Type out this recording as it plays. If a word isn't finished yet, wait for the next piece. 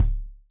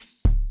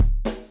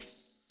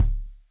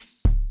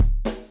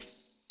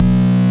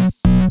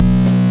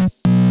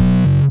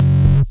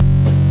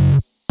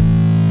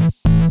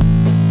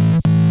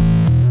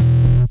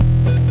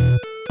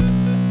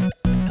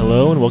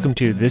welcome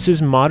to This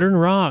is Modern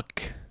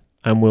Rock.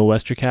 I'm Will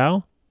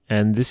Westercow,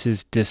 and this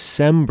is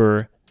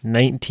December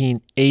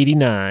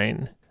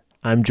 1989.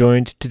 I'm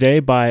joined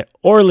today by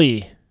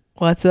Orly.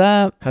 What's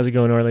up? How's it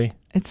going, Orly?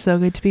 It's so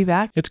good to be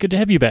back. It's good to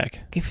have you back.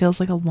 It feels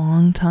like a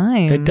long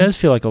time. It does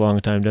feel like a long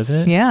time, doesn't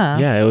it? Yeah.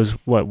 Yeah, it was,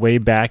 way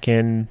back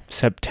in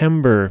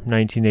September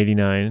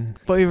 1989.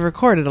 But we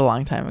recorded a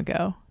long time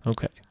ago.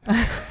 Okay.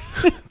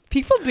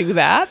 People do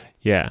that.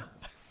 Yeah.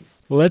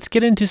 Well, let's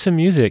get into some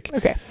music.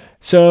 Okay.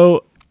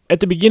 So, at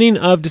the beginning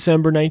of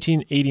December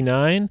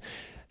 1989,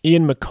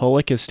 Ian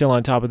McCulloch is still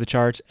on top of the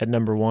charts at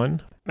number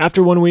 1.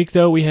 After 1 week,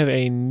 though, we have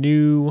a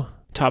new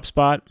top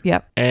spot.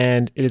 Yep.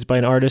 And it is by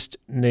an artist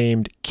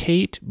named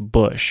Kate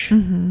Bush.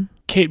 Mm-hmm.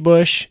 Kate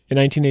Bush, in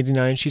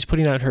 1989, she's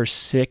putting out her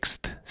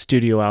 6th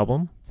studio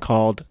album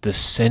called The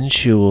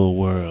Sensual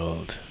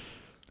World.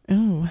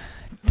 Ooh.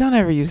 Don't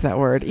ever use that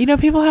word. You know,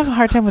 people have a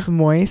hard time with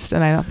moist,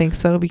 and I don't think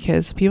so,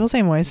 because people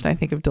say moist and I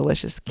think of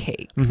delicious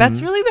cake. Mm-hmm.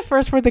 That's really the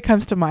first word that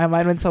comes to my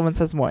mind when someone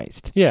says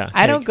moist. Yeah.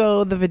 I don't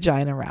go the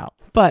vagina route.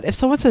 But if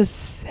someone says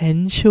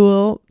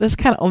sensual, there's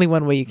kind of only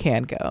one way you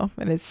can go,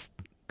 and it's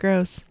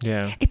gross.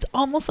 Yeah. It's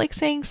almost like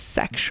saying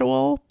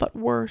sexual, but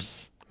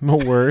worse.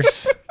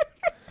 Worse.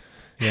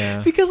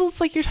 Yeah. Because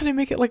it's like you're trying to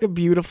make it like a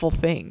beautiful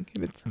thing.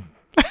 And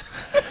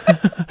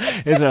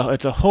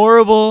It's a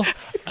horrible,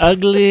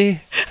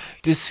 ugly,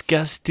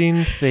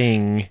 disgusting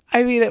thing.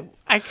 I mean,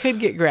 I could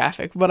get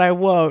graphic, but I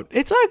won't.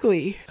 It's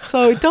ugly.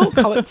 So don't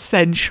call it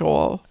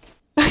sensual.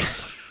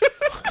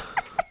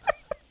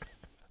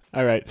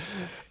 All right.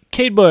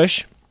 Kate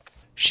Bush,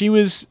 she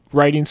was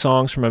writing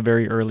songs from a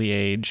very early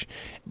age.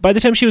 By the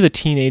time she was a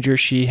teenager,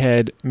 she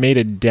had made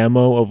a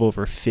demo of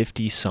over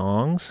 50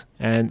 songs,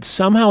 and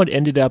somehow it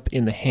ended up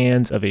in the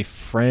hands of a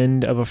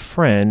friend,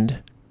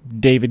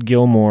 David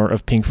Gilmour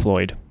of Pink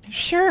Floyd.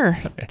 Sure.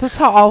 That's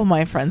how all of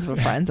my friends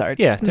with friends are.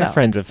 Yeah, they're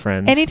friends of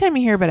friends. Anytime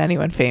you hear about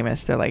anyone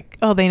famous, they're like,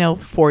 oh, they know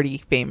 40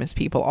 famous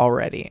people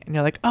already. And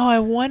you're like, oh, I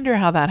wonder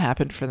how that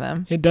happened for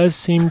them. It does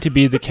seem to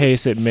be the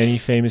case that many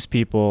famous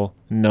people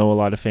know a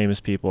lot of famous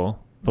people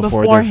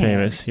before they're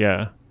famous.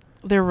 Yeah.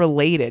 They're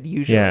related,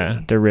 usually. Yeah,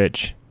 they're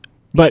rich.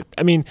 But,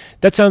 I mean,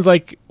 that sounds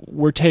like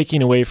we're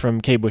taking away from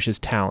Kate Bush's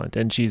talent,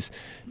 and she's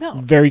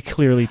very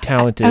clearly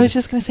talented. I was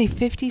just going to say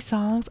 50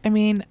 songs. I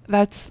mean,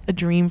 that's a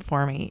dream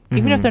for me. Mm-hmm.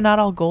 Even if they're not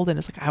all golden,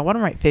 it's like, I want to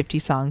write 50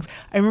 songs.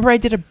 I remember I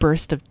did a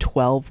burst of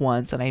 12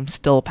 once, and I'm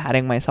still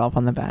patting myself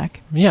on the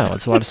back. Yeah,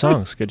 that's a lot of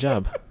songs. Good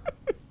job.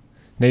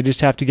 They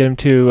just have to get them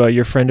to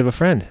your friend of a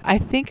friend. I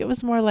think it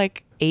was more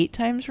like 8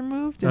 times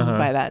removed, and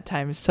by that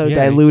time, it's diluted.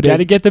 diluted. You got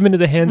to get them into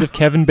the hands of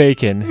Kevin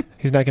Bacon.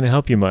 He's not going to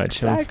help you much.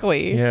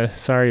 Exactly. Yeah,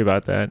 sorry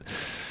about that.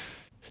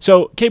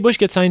 So Kate Bush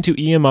gets signed to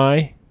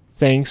EMI,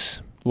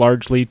 thanks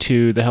largely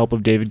to the help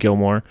of David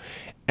Gilmour,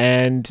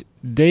 and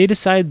they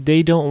decide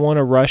they don't want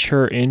to rush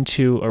her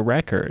into a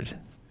record.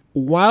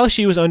 While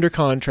she was under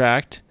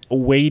contract,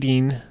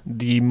 waiting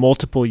the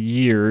multiple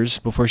years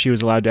before she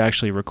was allowed to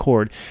actually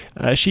record,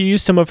 she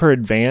used some of her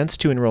advance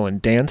to enroll in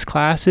dance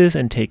classes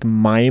and take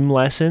mime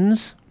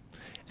lessons.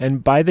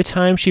 And by the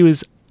time she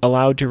was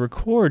allowed to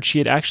record, she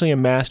had actually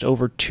amassed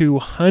over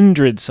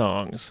 200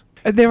 songs.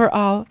 They were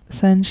all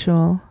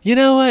sensual. You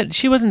know what?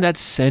 She wasn't that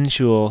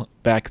sensual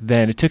back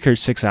then. It took her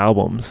 6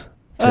 albums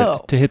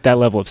to hit that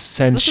level of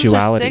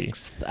sensuality. This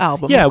is her 6th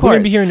album. Yeah, of we're course.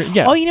 going to be hearing.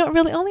 Yeah. Oh, you know,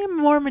 really, only a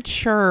more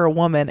mature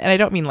woman, and I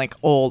don't mean like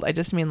old. I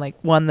just mean like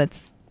one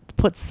that's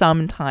put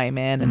some time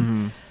in and.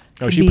 Mm-hmm.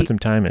 Oh, she put some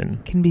time in.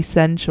 Can be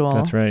sensual.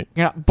 That's right.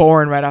 You're not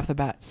born right off the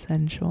bat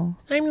sensual.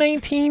 I'm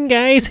 19,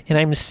 guys, and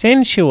I'm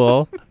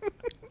sensual.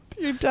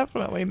 You're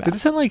definitely not. Did it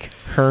sound like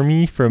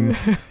Hermie from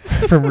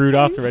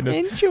Rudolph the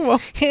Red-Nosed? Sensual.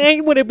 I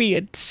want to be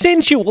a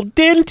sensual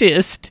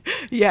dentist.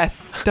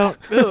 Yes. Don't.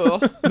 Ew,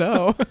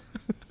 no.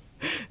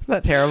 Isn't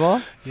that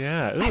terrible?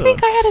 Yeah. Ew. I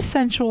think I had a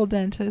sensual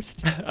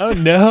dentist. Oh,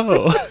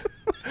 no.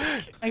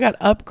 I got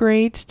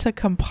upgrade to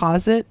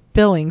composite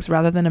fillings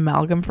rather than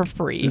amalgam for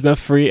free. The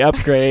free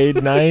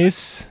upgrade.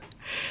 Nice.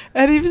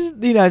 And he was,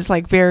 just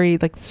like very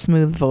like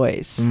smooth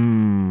voice.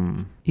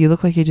 Mm. You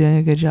look like you're doing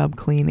a good job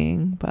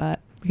cleaning, but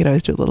we could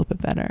always do a little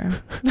bit better.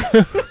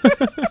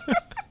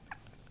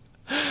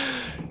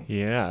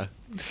 Yeah.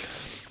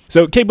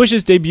 So Kate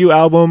Bush's debut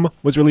album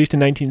was released in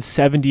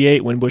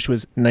 1978 when Bush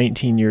was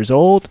 19 years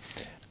old.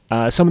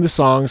 Some of the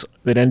songs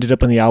that ended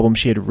up on the album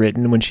she had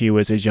written when she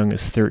was as young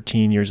as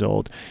 13 years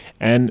old.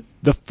 And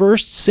the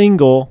first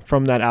single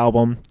from that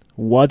album,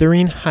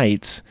 Wuthering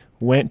Heights,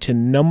 went to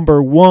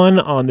number 1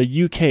 on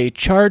the UK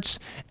charts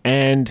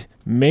and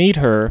made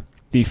her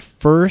the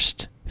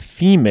first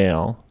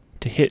female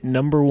to hit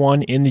number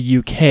 1 in the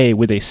UK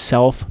with a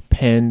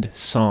self-penned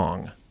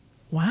song.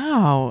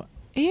 Wow.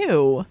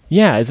 Ew.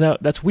 Yeah,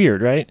 that's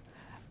weird, right?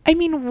 I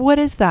mean, what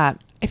is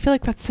that? I feel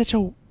like that's such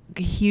a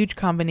huge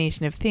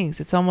combination of things.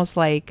 It's almost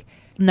like,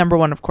 number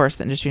one, of course,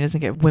 the industry doesn't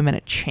give women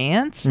a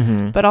chance,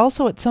 but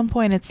also at some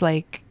point it's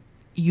like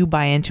you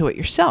buy into it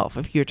yourself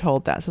if you're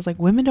told that. So it's like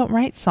women don't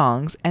write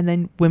songs, and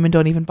then women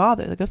don't even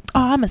bother. They go,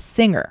 oh, I'm a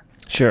singer.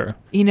 Sure.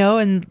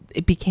 And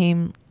it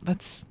became,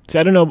 So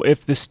I don't know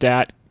if the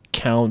stat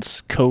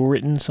counts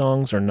co-written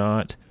songs or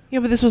not. Yeah,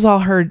 but this was all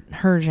her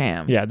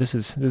jam. Yeah, this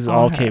is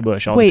all her. Kate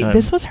Bush all Wait, the time.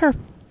 this was her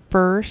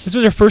first. This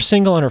was her first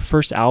single on her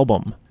first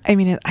album. I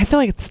mean, I feel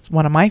like it's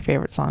one of my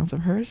favorite songs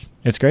of hers.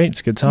 It's great. It's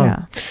a good song.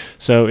 Yeah.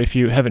 So if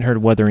you haven't heard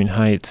Wuthering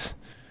Heights,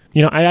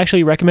 I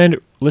actually recommend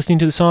listening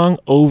to the song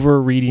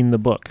over reading the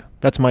book.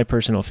 That's my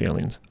personal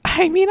feelings.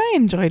 I mean, I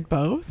enjoyed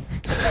both.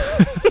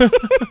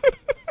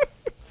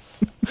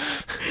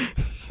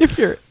 If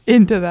you're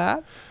into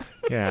that.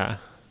 Yeah.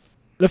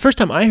 The first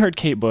time I heard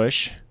Kate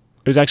Bush,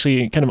 it was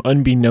actually kind of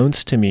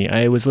unbeknownst to me.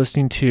 I was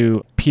listening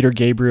to Peter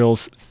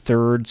Gabriel's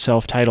third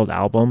self-titled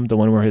album, the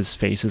one where his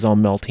face is all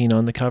melting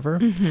on the cover.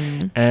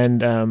 Mm-hmm.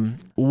 And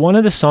one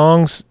of the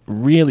songs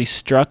really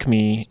struck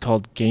me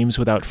called Games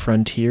Without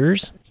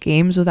Frontiers.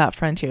 Games Without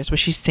Frontiers. Was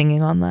she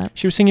singing on that?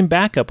 She was singing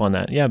backup on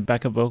that. Yeah,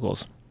 backup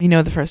vocals.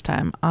 The first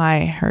time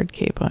I heard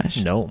Kate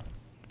Bush. No.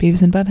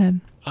 Beavis and Butthead.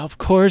 Of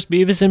course,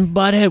 Beavis and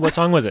Butthead. What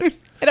song was it?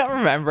 I don't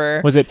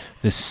remember. Was it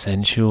The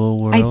Sensual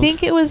World? I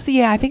think it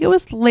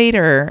was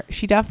later.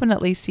 She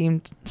definitely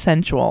seemed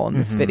sensual in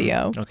this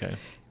video. Okay.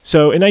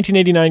 So in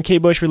 1989, Kate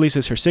Bush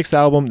releases her sixth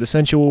album, The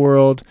Sensual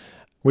World,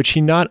 which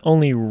she not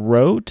only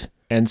wrote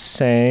and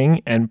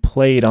sang and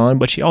played on,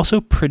 but she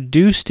also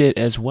produced it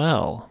as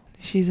well.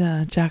 She's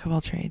a jack of all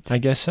trades. I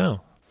guess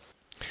so.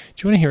 Do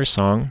you want to hear a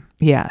song?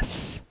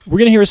 Yes. We're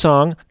going to hear a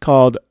song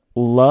called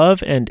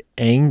Love and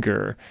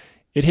Anger.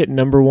 It hit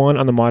number 1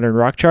 on the modern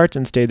rock charts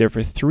and stayed there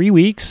for 3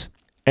 weeks.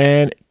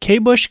 And Kate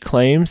Bush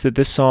claims that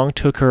this song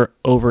took her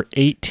over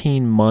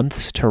 18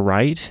 months to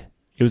write.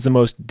 It was the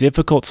most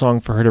difficult song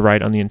for her to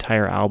write on the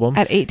entire album.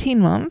 At 18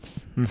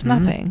 months? It's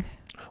nothing.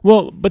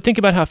 Well, but think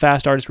about how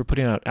fast artists were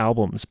putting out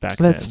albums back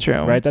then. That's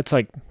true. Right? That's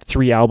like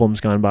 3 albums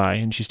gone by,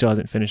 and she still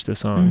hasn't finished the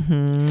song.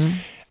 Mm-hmm.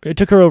 It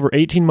took her over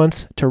 18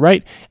 months to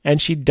write,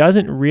 and she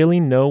doesn't really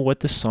know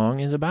what the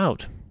song is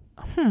about.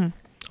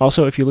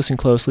 Also, if you listen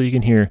closely, you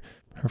can hear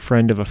her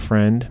friend of a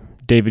friend,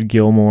 David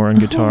Gilmour, on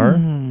guitar.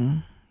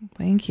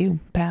 Thank you,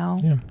 pal.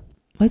 Yeah.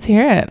 Let's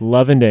hear it.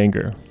 Love and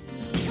Anger.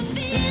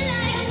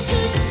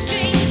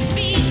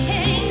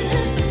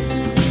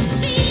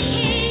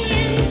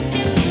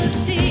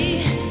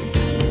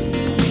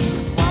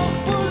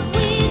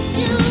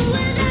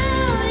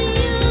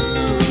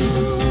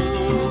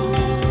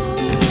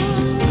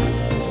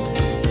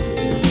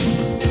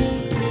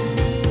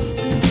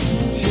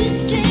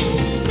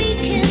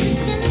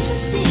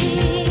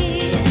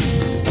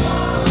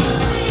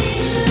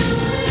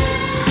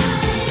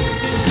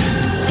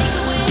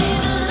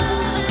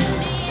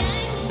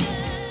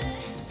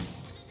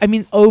 I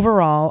mean,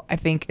 overall, I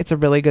think it's a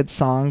really good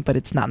song, but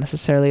it's not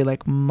necessarily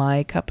like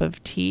my cup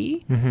of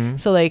tea. Mm-hmm.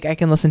 So like I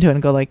can listen to it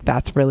and go like,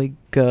 that's really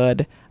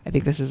good. I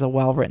think this is a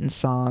well-written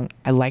song.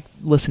 I like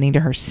listening to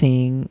her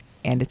sing,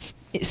 and it's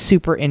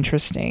super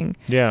interesting.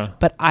 Yeah.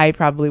 But I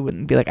probably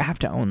wouldn't be like, I have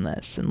to own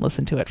this and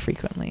listen to it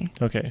frequently.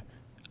 Okay.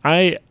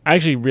 I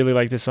actually really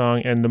like this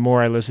song, and the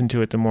more I listen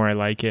to it, the more I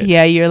like it.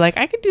 Yeah, you're like,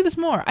 I could do this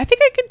more. I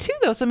think I could too,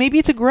 though. So maybe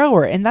it's a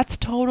grower, and that's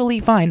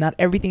totally fine. Not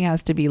everything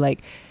has to be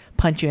like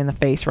punch you in the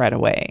face right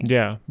away.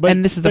 Yeah.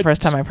 And this is the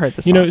first time I've heard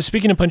this song.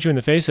 Speaking of punch you in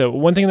the face, though,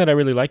 one thing that I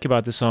really like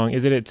about this song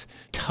is that it's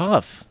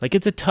tough. Like,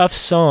 it's a tough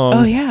song.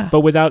 Oh, yeah.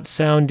 But without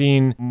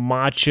sounding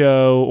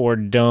macho or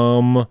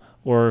dumb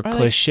or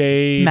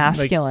cliche. Like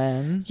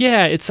masculine. Like,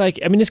 yeah, it's like,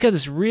 I mean, it's got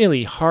this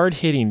really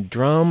hard-hitting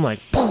drum, like,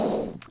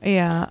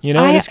 yeah.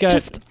 and it's got...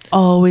 just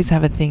always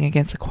have a thing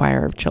against a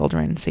choir of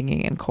children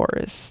singing in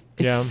chorus.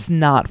 It's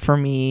not for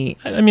me.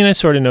 I mean, I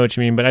sort of know what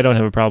you mean, but I don't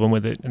have a problem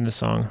with it in the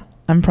song.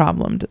 I'm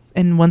problemed.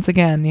 And once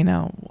again,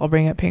 I'll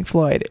bring up Pink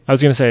Floyd. I was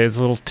going to say, it's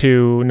a little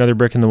too another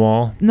brick in the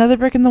wall. Another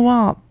brick in the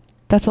wall.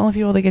 That's the only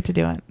people that get to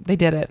do it. They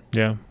did it.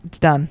 Yeah. It's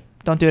done.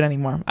 Don't do it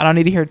anymore. I don't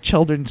need to hear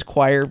children's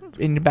choir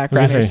in the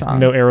background of your song.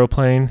 No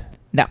Aeroplane?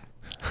 No.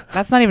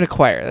 That's not even a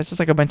choir. That's just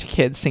like a bunch of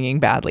kids singing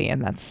badly,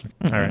 and that's...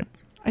 All right.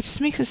 It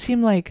just makes it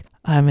seem like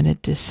I'm in a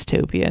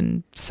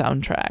dystopian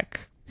soundtrack.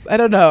 I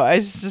don't know.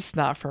 It's just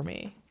not for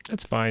me.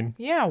 That's fine.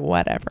 Yeah,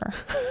 whatever.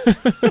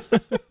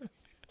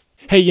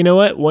 Hey, you know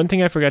what? One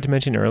thing I forgot to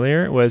mention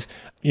earlier was,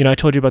 I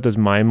told you about those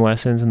mime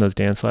lessons and those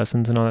dance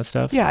lessons and all that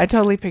stuff. Yeah, I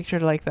totally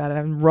pictured it like that.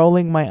 I'm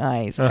rolling my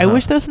eyes. I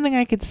wish there was something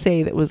I could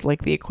say that was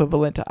like the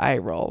equivalent to eye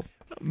roll.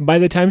 By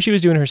the time she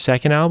was doing her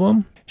second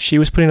album, she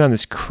was putting on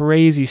this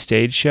crazy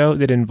stage show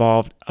that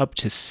involved up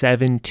to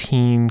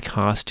 17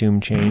 costume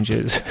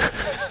changes.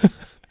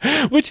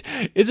 Which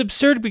is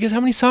absurd because how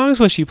many songs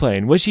was she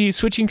playing? Was she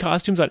switching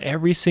costumes on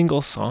every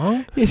single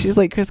song? Yeah, she's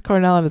like Chris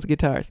Cornell on his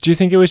guitar. Do you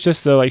think it was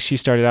just like she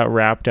started out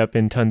wrapped up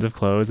in tons of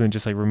clothes and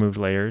just like removed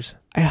layers?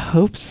 I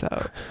hope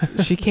so.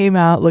 She came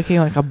out looking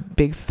like a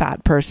big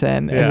fat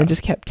person and then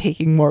just kept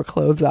taking more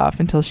clothes off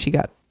until she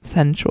got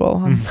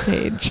sensual on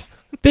stage.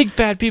 Big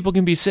fat people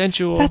can be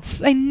sensual.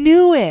 I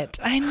knew it.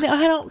 I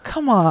don't,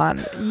 come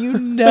on. You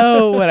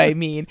know what I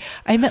mean.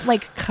 I meant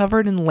like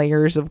covered in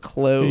layers of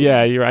clothes. Yeah,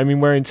 I mean,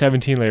 wearing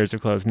 17 layers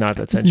of clothes, not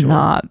that sensual.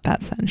 Not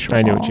that sensual.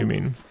 I know what you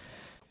mean.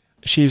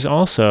 She's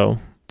also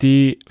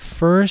the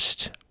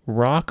first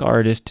rock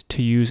artist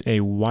to use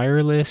a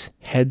wireless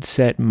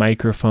headset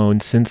microphone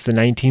since the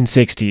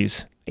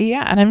 1960s.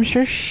 Yeah, and I'm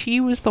sure she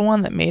was the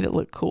one that made it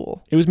look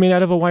cool. It was made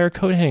out of a wire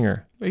coat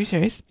hanger. Are you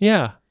serious?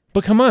 Yeah.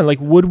 But come on, like,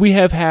 would we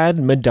have had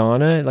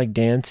Madonna, like,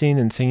 dancing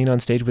and singing on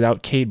stage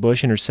without Kate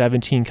Bush and her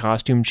 17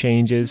 costume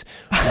changes,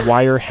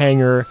 wire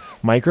hanger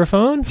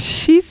microphone?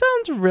 She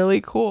sounds really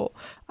cool.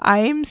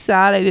 I'm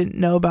sad I didn't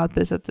know about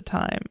this at the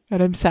time,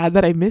 and I'm sad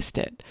that I missed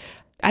it.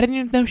 I didn't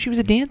even know she was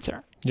a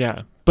dancer.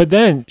 Yeah. But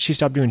then she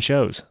stopped doing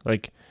shows.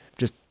 Like,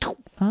 just,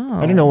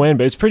 Oh. I don't know when,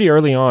 but it's pretty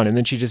early on. And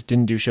then she just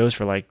didn't do shows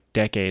for, like,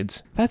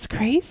 decades. That's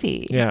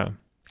crazy. Yeah.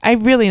 I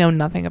really know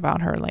nothing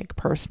about her, like,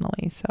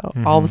 personally, so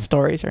all the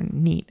stories are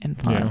neat and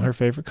fun. Yeah. Her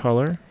favorite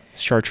color?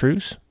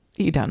 Chartreuse?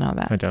 You don't know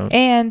that. I don't.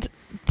 And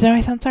did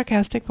I sound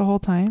sarcastic the whole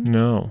time?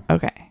 No.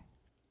 Okay.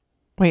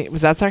 Wait,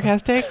 was that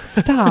sarcastic?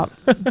 Stop.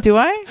 Do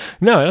I?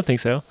 No, I don't think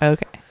so.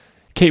 Okay.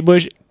 Kate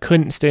Bush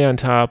couldn't stay on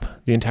top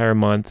the entire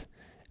month.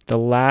 The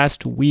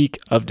last week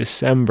of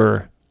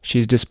December,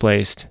 she's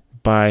displaced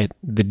by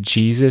the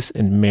Jesus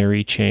and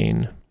Mary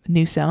chain.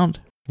 New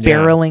sound. Yeah.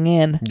 Barreling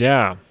in.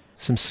 Yeah.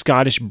 Some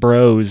Scottish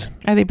bros.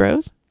 Are they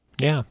bros?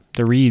 Yeah.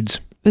 The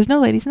Reeds. There's no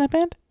ladies in that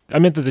band? I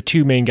meant that the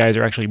two main guys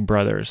are actually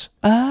brothers.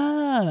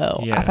 Oh.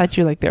 Yeah. I thought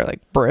you were they're like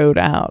broed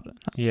out.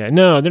 Yeah.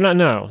 No, they're not.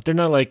 No. They're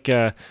not like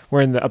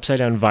wearing the upside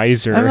down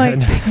visor. I'm like,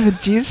 the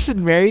Jesus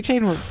and Mary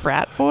chain were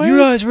frat boys? You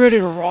guys ready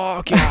to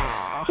rock?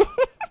 Yeah.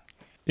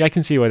 Yeah, I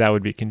can see why that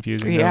would be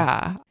confusing.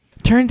 Yeah.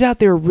 Turns out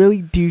they were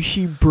really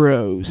douchey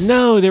bros.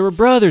 No, they were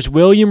brothers.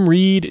 William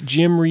Reed,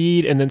 Jim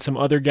Reed, and then some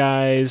other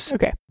guys.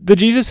 Okay. The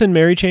Jesus and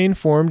Mary chain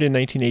formed in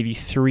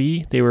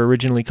 1983. They were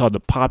originally called the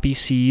Poppy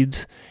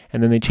Seeds,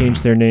 and then they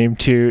changed their name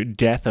to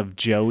Death of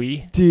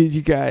Joey. Dude,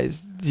 you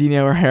guys, do you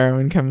know where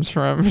heroin comes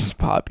from? It's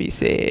poppy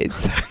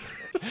seeds.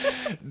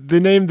 The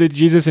name the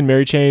Jesus and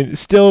Mary chain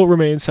still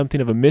remains something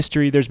of a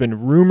mystery. There's been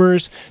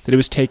rumors that it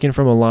was taken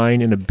from a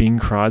line in a Bing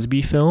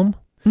Crosby film.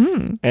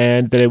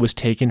 And that it was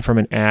taken from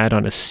an ad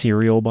on a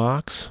cereal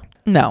box.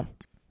 No.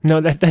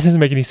 No, that doesn't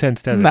make any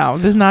sense, does it? No,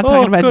 there's not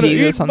talking about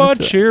Jesus on the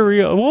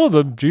cereal. Oh,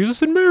 the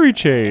Jesus and Mary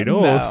chain.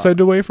 Oh, No. send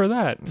away for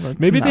that. That's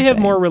Maybe they have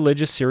nothing. more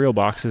religious cereal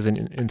boxes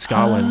in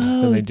Scotland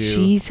than they do.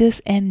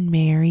 Jesus and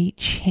Mary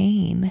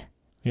chain.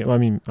 Yeah, well, I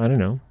mean, I don't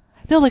know.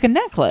 No, like a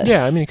necklace.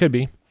 Yeah, I mean, it could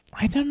be.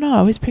 I don't know. I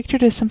always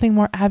pictured it as something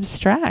more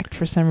abstract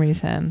for some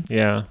reason.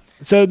 Yeah.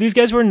 So these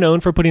guys were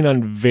known for putting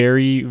on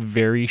very,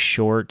 very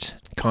short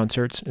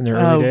concerts in their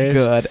early days.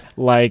 Oh, good.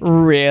 Like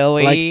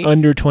Really?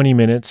 under 20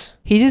 minutes.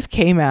 He just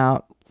came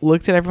out,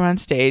 looked at everyone on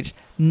stage,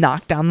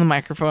 knocked down the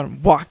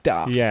microphone, walked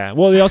off. Yeah.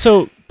 Well, they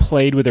also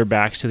played with their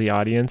backs to the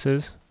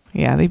audiences.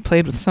 Yeah, they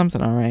played with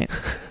something, all right.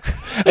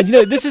 And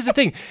this is the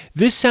thing.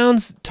 This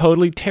sounds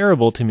totally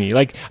terrible to me.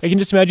 Like, I can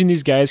just imagine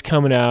these guys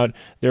coming out.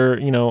 They're,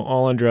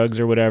 all on drugs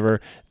or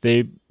whatever.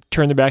 They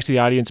turn their backs to the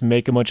audience,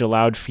 make a bunch of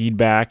loud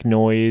feedback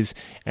noise,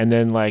 and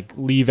then,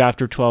 leave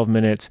after 12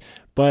 minutes.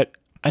 But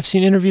I've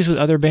seen interviews with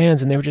other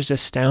bands, and they were just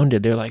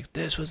astounded. They're like,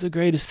 this was the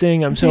greatest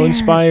thing. I'm so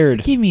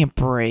inspired. Give me a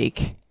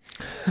break.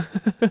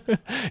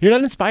 You're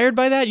not inspired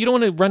by that? You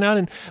don't want to run out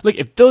and... Look,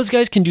 if those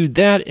guys can do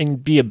that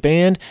and be a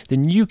band,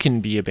 then you can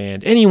be a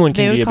band. Anyone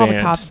can be a band. They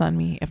would call the cops on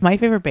me. If my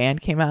favorite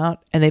band came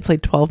out and they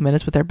played 12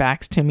 minutes with their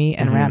backs to me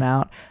and ran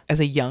out as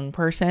a young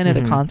person at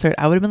a concert,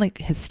 I would have been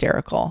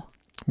hysterical.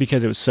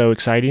 Because it was so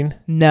exciting?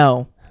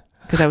 No.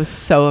 Because I was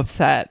so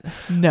upset.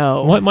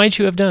 No. What might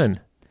you have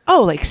done?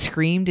 Oh,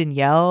 screamed and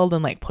yelled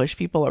and pushed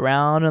people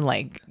around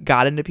and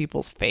got into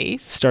people's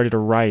face. Started a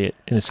riot,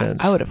 in a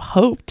sense. I would have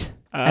hoped.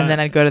 And then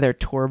I'd go to their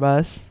tour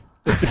bus.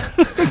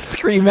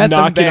 Scream at them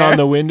knocking there. on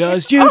the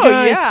windows. You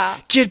guys, yeah.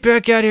 get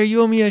back out here.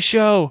 You owe me a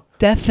show.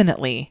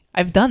 Definitely.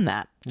 I've done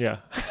that. Yeah.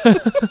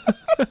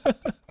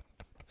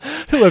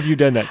 Who have you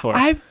done that for?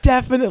 I've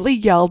definitely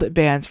yelled at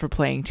bands for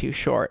playing too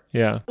short.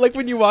 Yeah.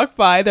 When you walk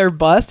by their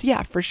bus,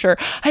 yeah, for sure.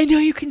 I know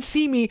you can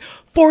see me.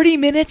 40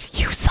 minutes,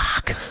 you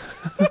suck.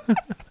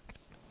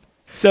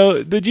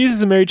 So the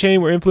Jesus and Mary chain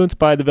were influenced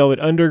by the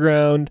Velvet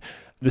Underground,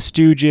 the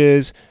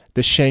Stooges,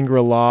 the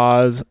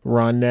Shangri-Las,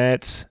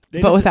 Ronettes.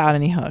 But without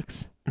any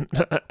hooks.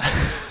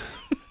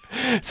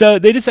 So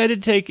they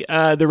decided to take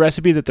the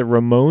recipe that the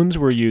Ramones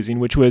were using,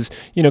 which was,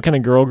 kind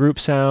of girl group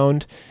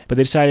sound. But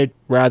they decided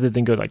rather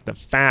than go the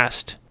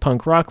fast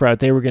punk rock route,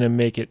 they were going to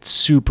make it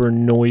super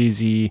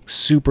noisy,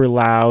 super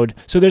loud.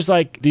 So there's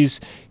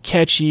these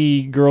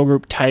catchy girl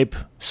group type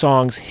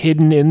songs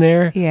hidden in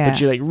there. Yeah.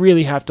 But you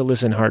really have to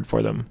listen hard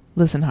for them.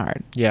 Listen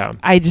hard. Yeah.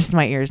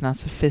 My ear's not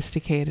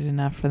sophisticated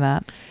enough for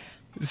that.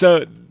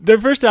 So their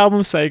first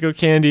album, Psycho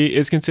Candy,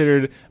 is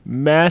considered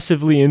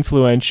massively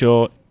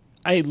influential.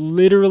 I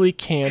literally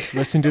can't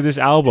listen to this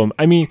album.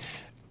 I mean,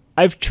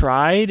 I've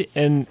tried,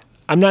 and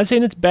I'm not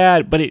saying it's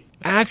bad, but it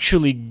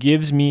actually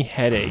gives me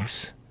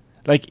headaches.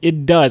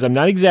 It does. I'm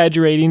not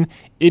exaggerating.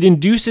 It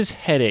induces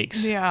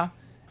headaches. Yeah.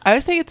 I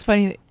always think it's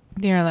funny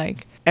that you're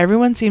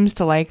everyone seems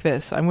to like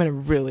this. I'm going to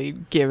really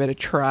give it a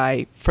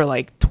try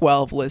for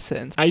 12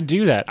 listens. I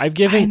do that. I've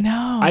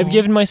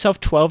given myself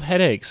 12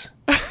 headaches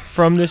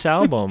from this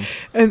album.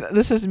 And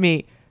this is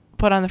me.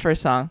 Put on the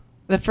first song.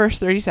 The first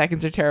 30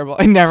 seconds are terrible.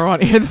 I never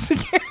want to hear this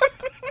again.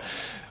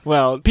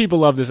 Well, people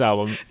love this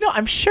album. No,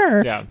 I'm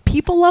sure. Yeah.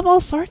 People love all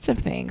sorts of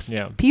things.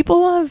 Yeah.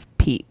 People love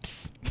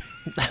Peeps.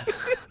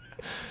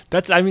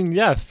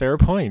 Fair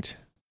point.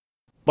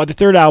 By the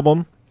third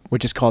album,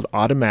 which is called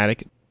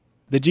Automatic,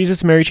 the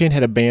Jesus Mary Chain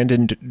had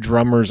abandoned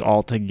drummers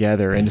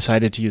altogether and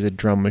decided to use a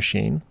drum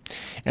machine.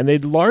 And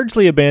they'd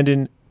largely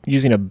abandoned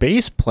using a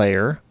bass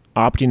player,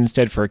 opting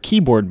instead for a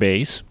keyboard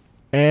bass.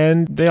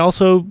 And they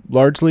also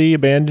largely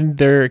abandoned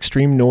their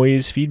extreme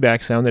noise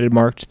feedback sound that had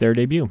marked their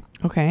debut.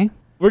 Okay.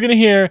 We're going to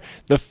hear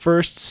the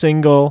first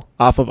single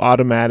off of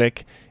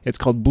Automatic. It's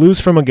called Blues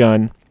from a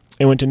Gun.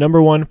 It went to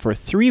number 1 for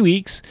 3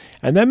 weeks,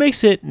 and that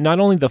makes it not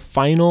only the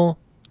final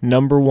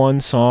number 1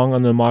 song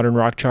on the modern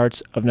rock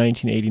charts of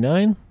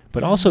 1989,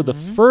 but also the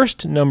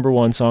first number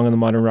 1 song on the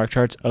modern rock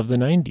charts of the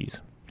 90s.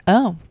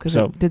 Oh, because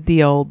it did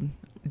the old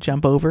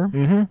jump over.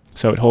 Mm-hmm.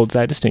 So it holds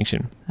that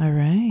distinction. All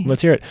right.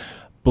 Let's hear it.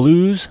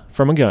 Blues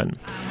from a Gun.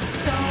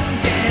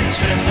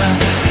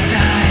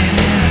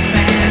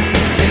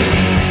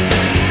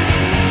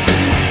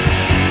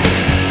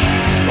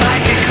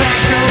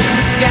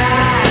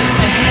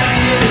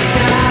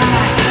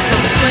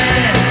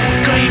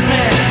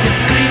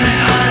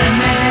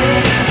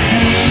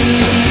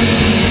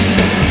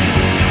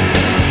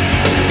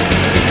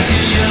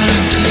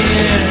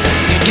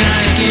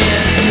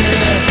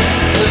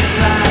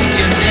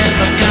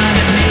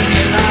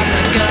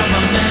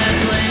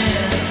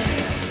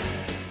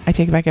 I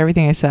take back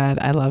everything I said.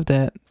 I loved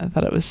it. I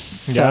thought it was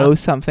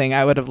something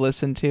I would have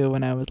listened to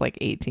when I was like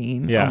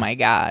 18. Yeah. Oh my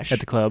gosh. At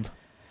the club.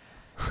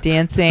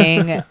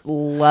 Dancing,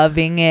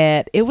 loving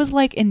it. It was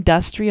like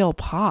industrial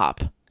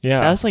pop.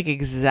 Yeah. That was like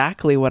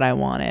exactly what I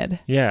wanted.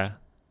 Yeah.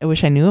 I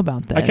wish I knew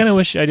about this. I kind of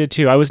wish I did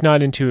too. I was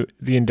not into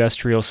the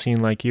industrial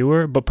scene like you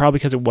were, but probably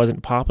because it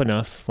wasn't pop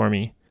enough for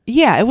me.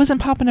 Yeah, it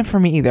wasn't popping up for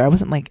me either. I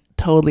wasn't like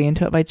totally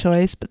into it by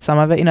choice, but some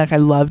of it, like I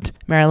loved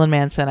Marilyn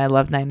Manson. I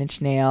loved Nine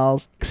Inch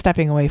Nails.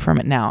 Stepping away from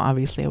it now,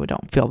 obviously I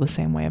don't feel the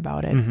same way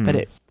about it, but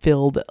it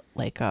filled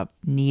like a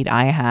need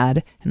I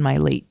had in my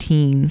late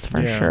teens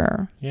for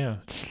sure. Yeah.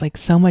 It's like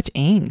so much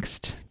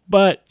angst.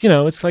 But,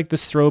 it's like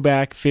this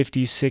throwback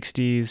 50s,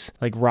 60s,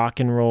 like rock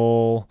and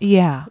roll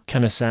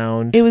kind of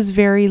sound. It was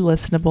very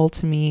listenable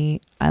to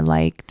me. I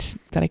liked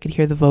that I could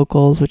hear the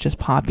vocals, which is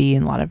poppy,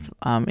 and a lot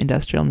of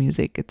industrial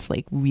music. It's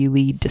like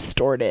really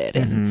distorted.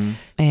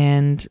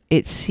 And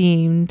it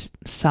seemed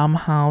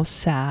somehow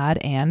sad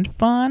and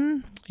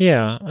fun.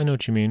 Yeah, I know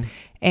what you mean.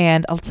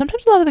 And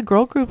sometimes a lot of the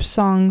girl group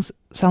songs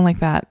sound like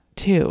that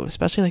too,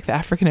 especially like the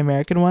African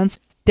American ones.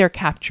 They're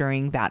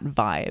capturing that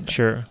vibe.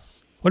 Sure.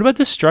 What about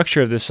the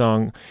structure of this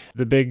song?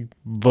 The big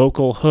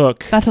vocal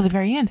hook. Not till the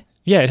very end.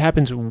 Yeah, it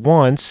happens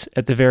once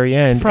at the very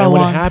end. For a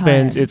long when it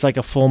happens, time. it's like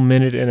a full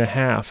minute and a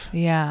half.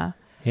 Yeah.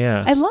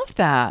 Yeah. I love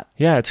that.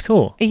 Yeah, it's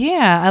cool.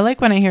 Yeah, I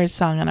like when I hear a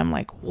song and I'm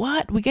like,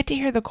 what? We get to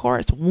hear the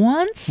chorus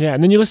once? Yeah,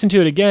 and then you listen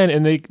to it again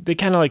and they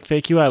kind of like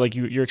fake you out. Like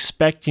you're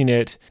expecting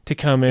it to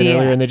come in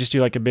earlier and they just do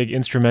like a big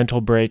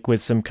instrumental break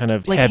with some kind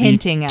of like heavy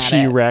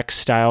T-Rex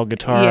style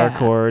guitar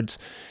chords.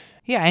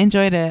 Yeah, I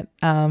enjoyed it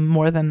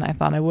more than I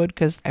thought I would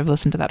because I've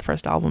listened to that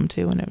first album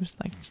too and it was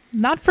like,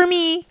 not for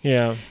me.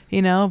 Yeah.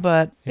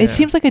 But it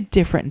seems like a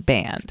different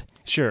band.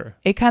 Sure.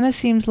 It kind of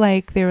seems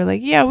like they were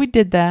like, yeah, we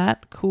did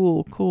that.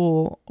 Cool.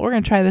 We're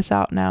going to try this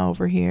out now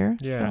over here.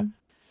 Yeah.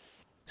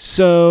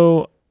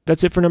 So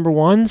that's it for number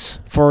 1s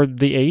for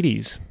the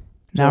 80s.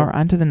 Now we're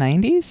on to the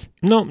 90s?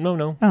 No.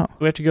 Oh.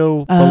 We have to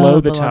go below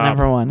the top.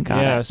 Number 1. Got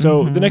it. Yeah.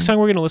 So the next song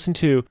we're going to listen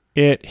to,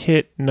 it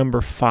hit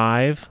number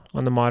 5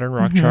 on the modern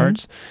rock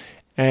charts.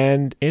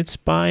 And it's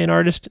by an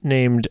artist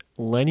named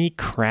Lenny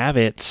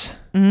Kravitz.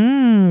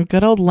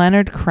 Good old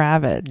Leonard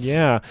Kravitz.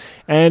 Yeah.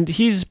 And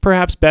he's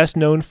perhaps best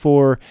known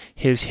for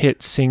his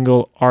hit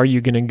single, Are You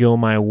Gonna Go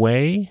My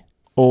Way?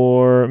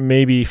 Or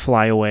maybe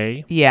Fly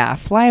Away. Yeah,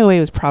 Fly Away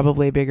was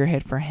probably a bigger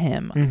hit for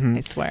him, I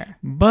swear.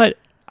 But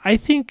I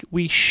think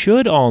we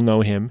should all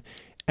know him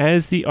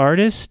as the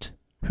artist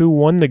who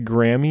won the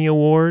Grammy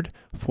Award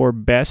for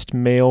Best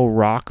Male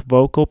Rock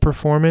Vocal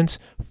Performance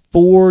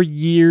 4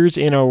 years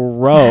in a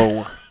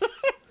row.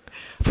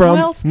 From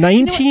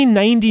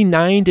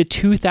 1999 to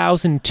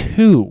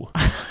 2002.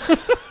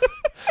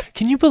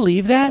 Can you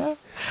believe that?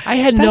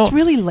 That's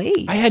really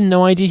late. I had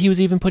no idea he was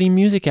even putting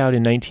music out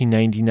in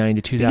 1999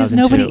 to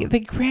 2002. Because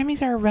the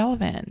Grammys are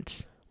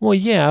irrelevant. Well,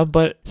 yeah,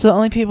 but... So the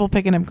only people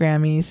picking up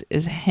Grammys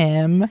is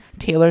him,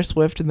 Taylor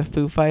Swift, and the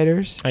Foo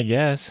Fighters? I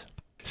guess.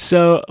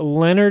 So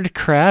Leonard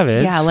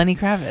Kravitz... Yeah, Lenny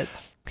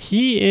Kravitz.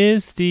 He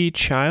is the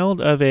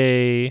child of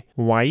a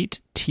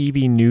white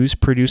TV news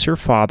producer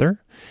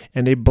father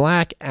and a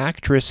black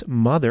actress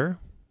mother,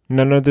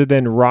 none other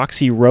than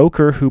Roxy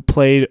Roker, who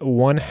played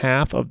one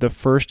half of the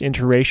first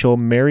interracial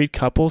married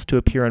couples to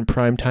appear on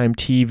primetime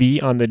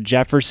TV on The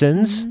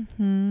Jeffersons.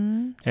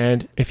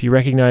 And if you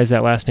recognize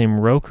that last name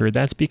Roker,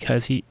 that's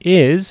because he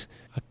is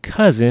a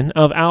cousin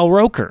of Al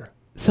Roker.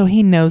 So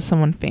he knows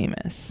someone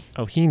famous.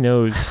 Oh, he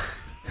knows...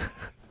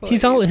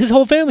 His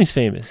whole family's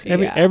famous.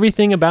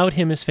 Everything about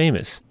him is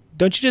famous.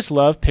 Don't you just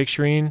love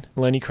picturing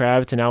Lenny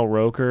Kravitz and Al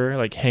Roker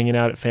like hanging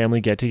out at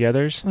family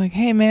get-togethers? Like,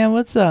 hey man,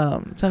 what's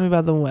up? Tell me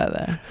about the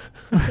weather.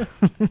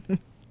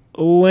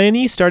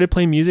 Lenny started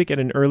playing music at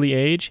an early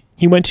age.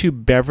 He went to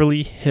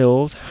Beverly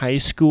Hills High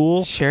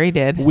School Sure he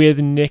did. with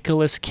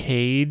Nicolas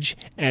Cage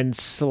and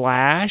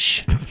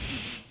Slash.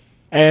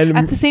 And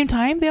At the same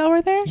time, they all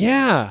were there?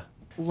 yeah.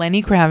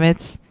 Lenny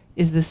Kravitz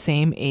is the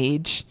same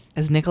age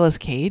as Nicolas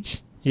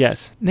Cage.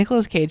 Yes.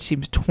 Nicolas Cage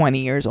seems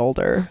 20 years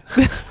older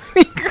than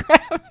Lenny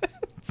Kravitz.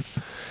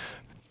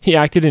 He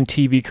acted in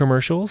TV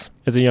commercials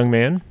as a young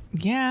man.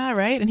 Yeah,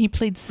 right? And he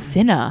played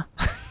Cinna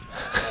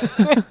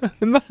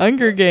in the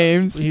Hunger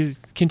Games. He's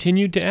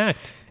continued to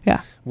act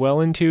Yeah. well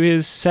into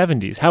his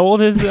 70s. How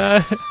old is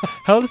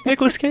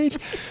Nicolas Cage?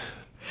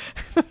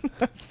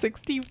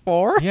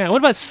 64? Yeah. What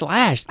about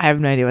Slash? I have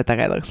no idea what that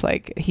guy looks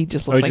like. He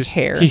just looks like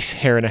hair He's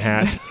hair and a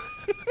hat.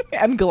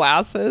 and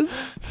glasses.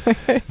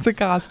 It's a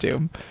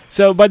costume.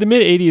 So by the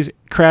mid 80s,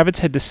 Kravitz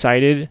had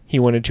decided he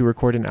wanted to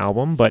record an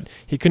album, but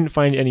he couldn't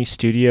find any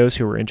studios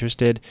who were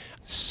interested.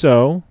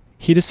 So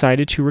he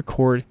decided to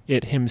record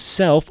it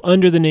himself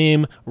under the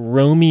name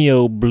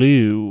Romeo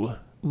Blue.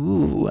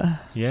 Ooh.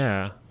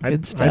 Yeah. Good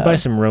I'd stuff. buy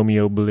some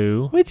Romeo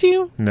Blue. Would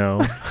you?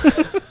 No.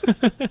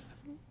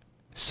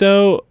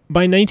 So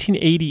by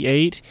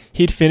 1988,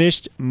 he'd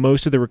finished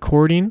most of the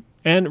recording,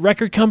 and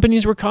record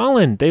companies were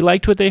calling. They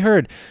liked what they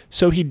heard.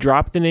 So he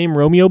dropped the name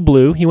Romeo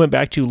Blue. He went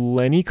back to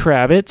Lenny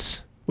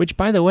Kravitz, which,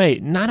 by the way,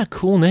 not a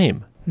cool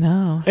name.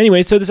 No.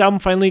 Anyway, so this album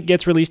finally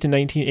gets released in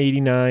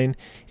 1989.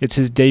 It's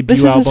his debut This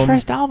is album. his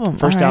first album.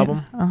 First All right.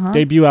 album. Uh-huh.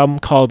 Debut album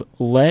called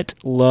Let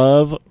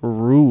Love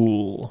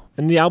Rule.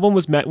 And the album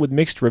was met with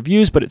mixed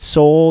reviews, but it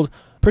sold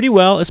pretty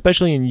well,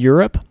 especially in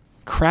Europe.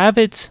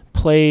 Kravitz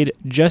played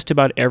just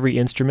about every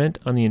instrument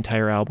on the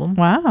entire album.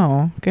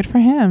 Wow. Good for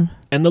him.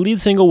 And the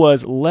lead single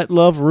was Let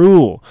Love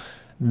Rule.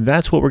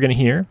 That's what we're going to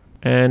hear.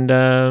 And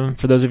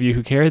for those of you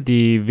who care,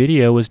 the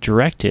video was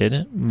directed I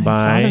saw the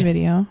by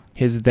video.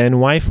 his then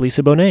wife,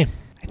 Lisa Bonet.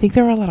 I think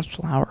there were a lot of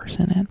flowers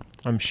in it.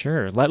 I'm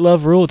sure. Let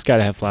Love Rule, it's got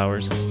to have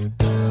flowers.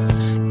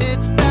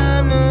 It's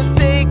time to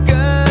take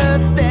a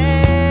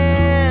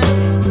stand.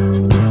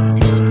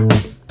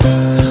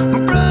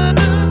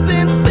 Brothers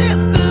and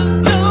sisters,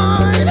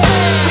 join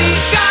hands. We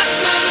got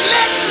to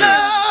let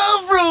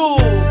love rule.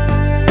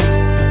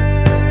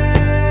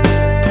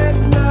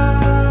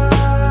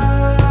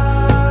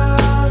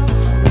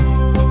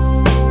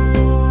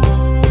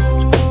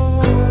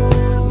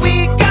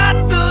 We got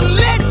to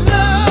let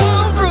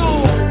love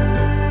rule.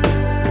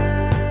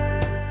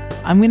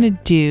 I'm going to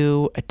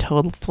do a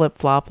total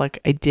flip-flop like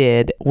I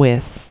did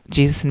with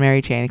Jesus and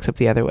Mary Chain, except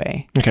the other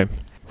way. Okay.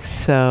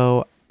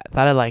 So I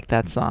thought I liked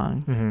that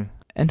song Mm-hmm.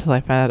 until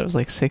I found out it was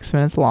like 6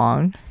 minutes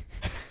long.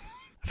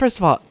 First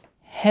of all,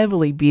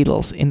 heavily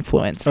Beatles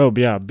influenced. Oh,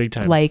 yeah, big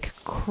time. Like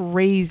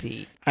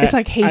crazy. It's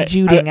like Hey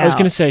Jude. I was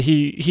going to say,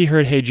 he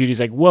heard Hey Jude. He's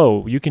like,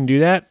 whoa, you can do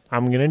that?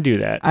 I'm going to do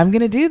that. I'm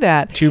going to do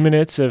that. 2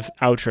 minutes of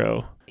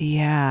outro.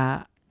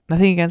 Yeah.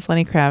 Nothing against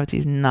Lenny Kravitz.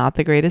 He's not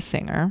the greatest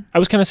singer. I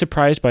was kind of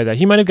surprised by that.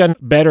 He might have gotten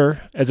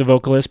better as a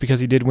vocalist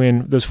because he did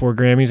win those 4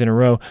 Grammys in a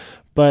row.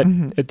 But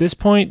at this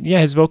point, yeah,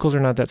 his vocals are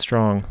not that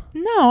strong.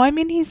 No, I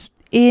mean, he's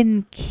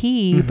in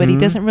key, but he Mhm.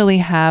 doesn't really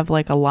have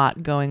like a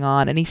lot going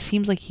on. And he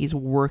seems like he's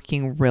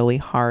working really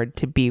hard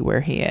to be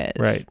where he is.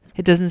 Right.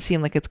 It doesn't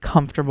seem like it's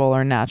comfortable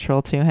or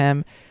natural to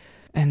him.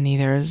 And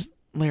neither is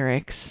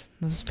lyrics.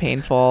 This is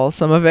painful,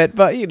 some of it,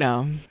 but you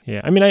know. Yeah,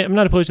 I mean, I'm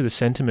not opposed to the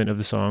sentiment of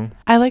the song.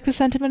 I like the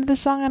sentiment of the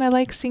song and I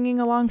like singing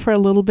along for a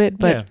little bit,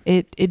 but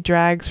Yeah. it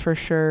drags for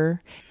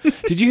sure.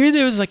 Did you hear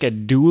there was like a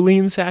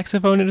dueling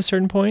saxophone at a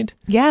certain point?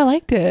 Yeah, I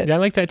liked it. Yeah, I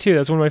like that too.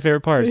 That's one of my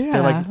favorite parts.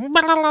 They're like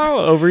Yeah.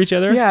 over each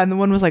other. Yeah, and the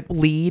one was like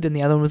lead and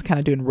the other one was kind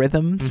of doing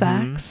rhythm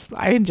sax.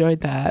 I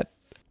enjoyed that.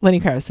 Lenny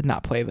Kravitz did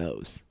not play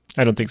those.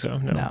 I don't think so.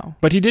 No. No.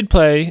 But he did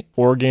play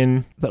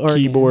organ, The organ.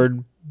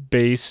 keyboard,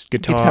 bass,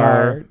 guitar,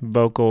 Guitar.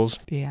 vocals,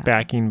 Yeah.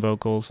 backing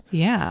vocals.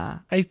 Yeah.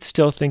 I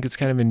still think it's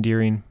kind of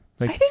endearing.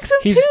 I Like think so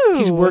he's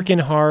too. working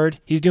hard.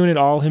 He's doing it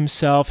all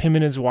himself. Him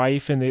and his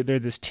wife, and they're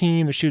this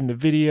team. They're shooting the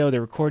video.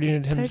 They're recording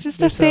it They're just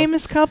themselves. a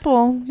famous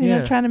couple, you know,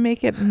 Yeah. trying to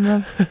make it in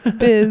the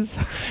biz.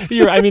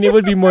 I mean, it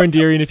would be more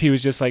endearing if he was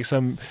just like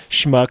some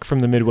schmuck from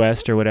the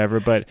Midwest or whatever.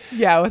 But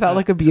Yeah, without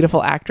like a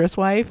beautiful actress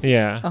wife.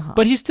 yeah, Uh-huh.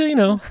 but he's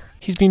still,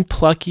 he's being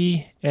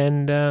plucky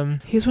and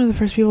He was one of the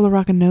first people to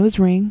rock a nose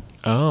ring.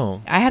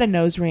 oh, I had a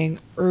nose ring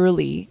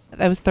early.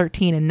 I was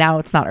 13, and now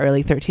it's not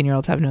early.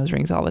 13-year-olds have nose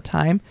rings all the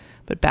time.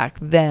 But back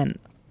then,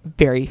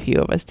 very few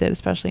of us did,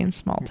 especially in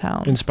small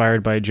towns.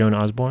 inspired by Joan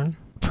Osborne.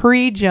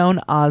 Pre-Joan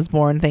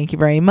Osborne, thank you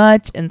very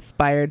much.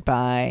 Inspired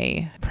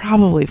by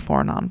probably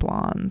 4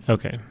 Non-Blondes.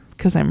 Okay.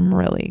 Because I'm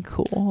really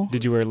cool.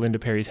 Did you wear Linda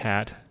Perry's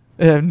hat?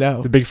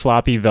 No. The big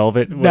floppy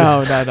velvet?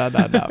 No.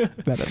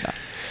 No.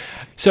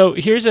 So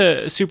here's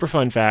a super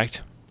fun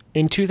fact.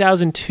 In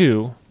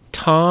 2002,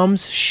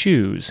 Tom's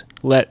Shoes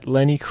let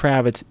Lenny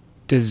Kravitz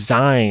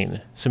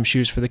design some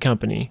shoes for the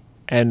company.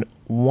 And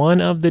one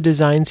of the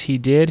designs he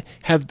did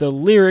have the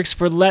lyrics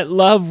for Let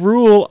Love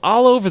Rule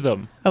all over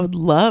them. I would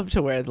love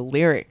to wear the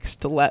lyrics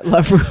to Let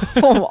Love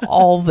Rule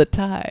all the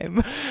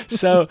time.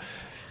 So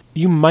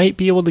you might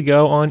be able to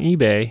go on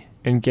eBay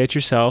and get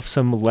yourself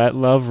some Let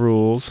Love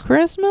Rules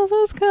Christmas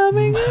is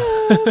coming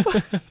up.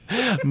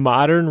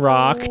 modern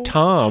rock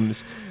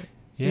toms.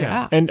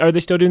 Yeah. And are they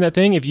still doing that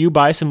thing? If you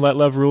buy some Let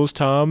Love Rules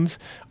toms,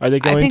 are they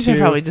going I think to they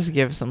probably just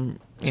give some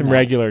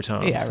regular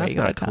toms? Yeah, That's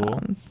regular not cool.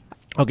 toms.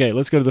 Okay,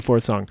 let's go to the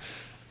fourth song.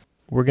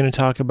 We're going to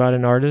talk about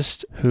an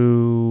artist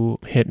who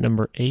hit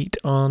number 8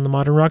 on the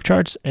modern rock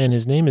charts, and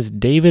his name is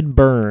David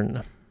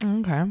Byrne.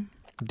 Okay.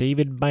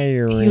 David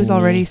Byrne. He was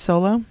already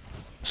solo?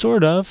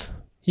 Sort of.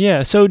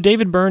 Yeah, so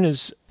David Byrne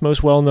is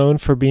most well known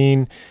for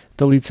being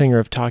the lead singer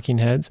of Talking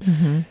Heads.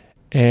 Mm-hmm.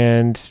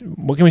 And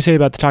what can we say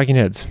about the Talking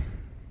Heads?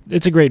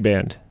 It's a great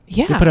band.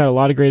 Yeah. They put out a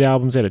lot of great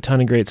albums. They had a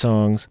ton of great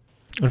songs.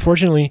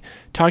 Unfortunately,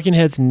 Talking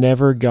Heads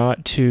never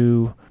got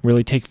to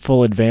really take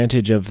full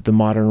advantage of the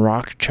modern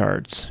rock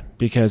charts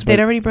because They'd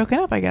already broken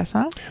up, I guess,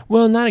 huh?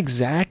 well, not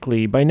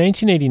exactly. By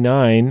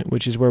 1989,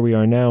 which is where we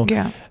are now,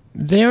 Yeah.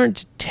 they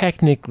aren't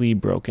technically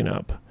broken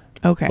up,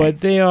 Okay.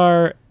 but they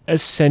are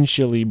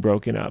essentially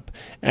broken up.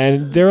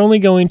 And they're only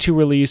going to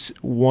release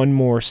one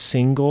more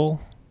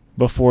single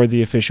before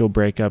the official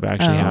breakup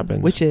actually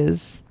happens. Which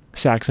is?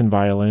 Sax and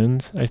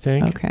Violins, I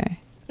think. Okay.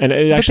 And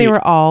it But actually, they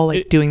were all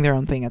doing their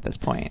own thing at this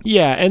point.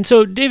 yeah, and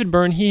so David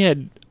Byrne, he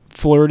had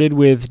flirted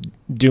with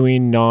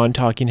doing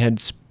non-Talking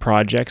Heads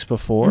projects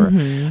before.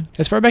 Mm-hmm.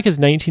 As far back as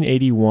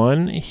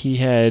 1981, he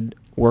had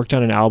worked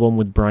on an album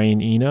with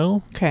Brian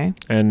Eno Okay.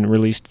 and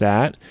released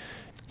that.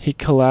 He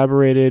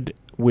collaborated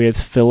with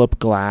Philip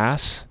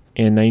Glass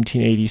in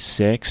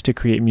 1986 to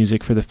create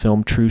music for the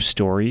film True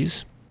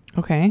Stories.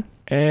 Okay.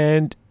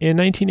 And in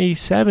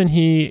 1987,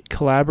 he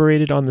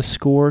collaborated on the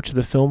score to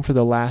the film For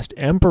the Last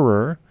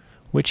Emperor,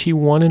 which he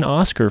won an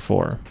Oscar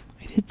for.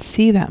 I did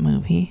see that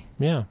movie.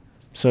 Yeah.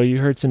 So you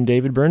heard some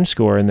David Byrne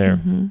score in there.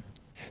 Mm-hmm.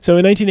 So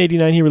in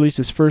 1989, he released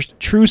his first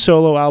true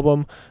solo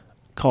album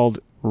called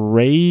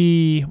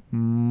Ray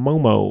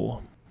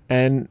Momo.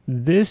 And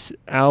this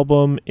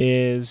album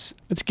it's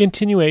a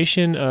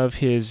continuation of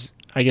his,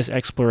 I guess,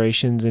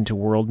 explorations into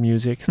world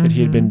music that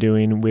he had been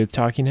doing with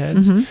Talking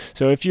Heads. Mm-hmm.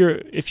 So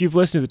if you've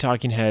listened to the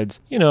Talking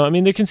Heads, I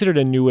mean, they're considered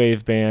a new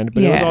wave band,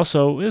 but it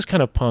was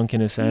kind of punk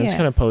in a sense,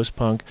 kind of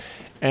post-punk.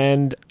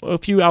 And a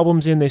few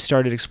albums in, they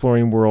started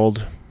exploring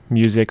world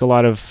music, a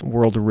lot of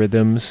world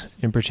rhythms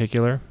in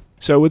particular.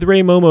 So with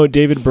Ray Momo,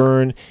 David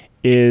Byrne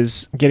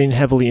is getting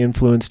heavily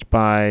influenced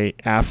by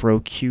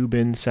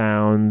Afro-Cuban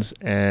sounds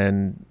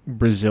and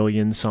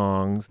Brazilian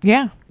songs.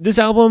 Yeah. This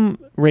album,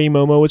 Ray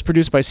Momo, was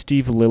produced by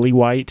Steve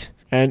Lillywhite,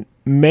 and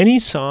many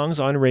songs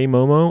on Ray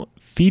Momo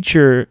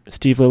feature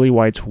Steve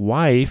Lillywhite's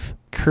wife,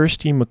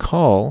 Kirsty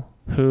MacColl,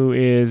 who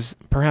is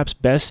perhaps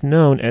best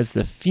known as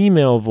the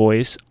female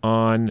voice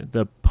on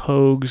the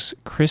Pogues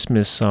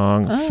Christmas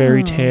song,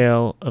 Fairy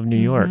Tale of New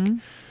York.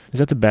 Is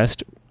that the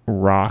best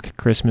rock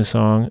Christmas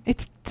song?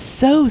 It's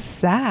so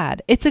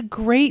sad. It's a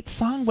great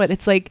song, but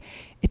it's like,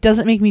 it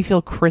doesn't make me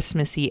feel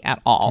Christmassy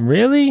at all.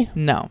 Really?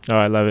 No. Oh,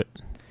 I love it.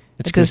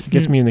 It just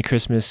gets me in the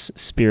Christmas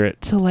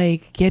spirit. To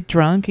like get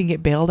drunk and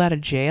get bailed out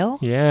of jail?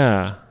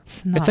 Yeah.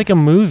 It's It's like a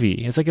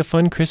movie. It's like a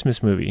fun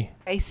Christmas movie.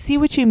 I see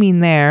what you mean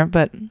there,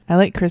 but I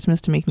like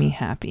Christmas to make me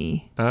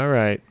happy. All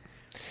right.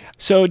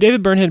 So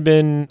David Byrne had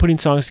been putting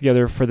songs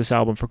together for this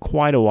album for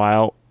quite a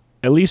while.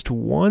 At least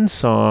one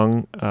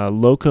song,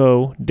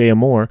 Loco de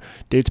Amor,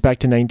 dates back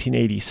to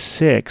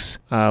 1986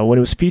 when it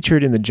was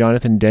featured in the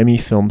Jonathan Demme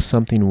film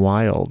Something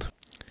Wild.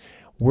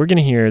 We're going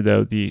to hear,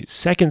 though, the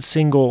second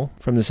single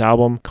from this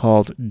album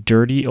called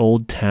Dirty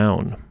Old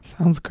Town.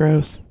 Sounds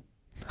gross.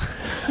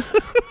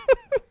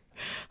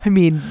 I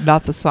mean,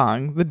 not the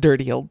song, the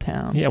Dirty Old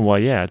Town. Yeah, well,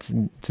 yeah, it's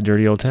a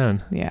dirty old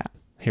town. Yeah.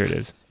 Here it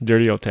is,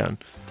 Dirty Old Town.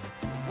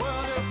 World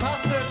of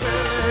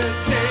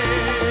possibilities,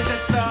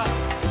 it's the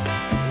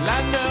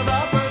land of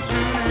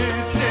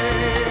opportunity.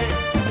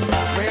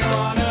 We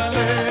wanna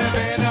live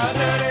in a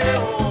dirty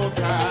old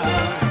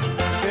town,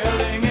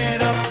 building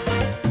it up,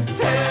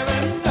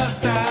 tearing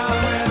us down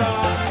with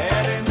our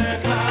head in the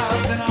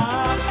clouds and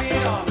our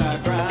feet on the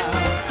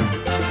ground.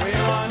 We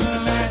wanna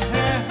live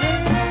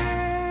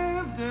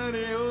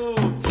dirty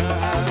old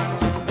town,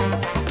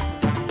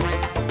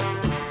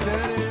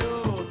 dirty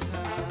old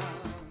town.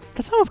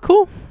 That song was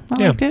cool. I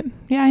Yeah. liked it.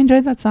 Yeah, I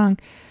enjoyed that song.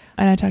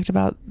 And I talked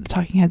about the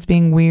Talking Heads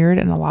being weird,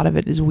 and a lot of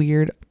it is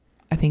weird,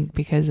 I think,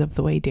 because of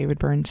the way David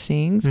Byrne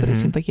sings, but it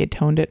seemed like he had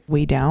toned it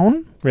way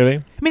down. Really?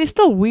 I mean, it's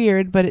still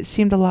weird, but it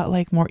seemed a lot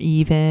like more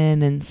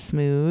even and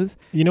smooth.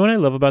 You know what I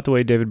love about the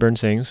way David Byrne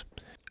sings?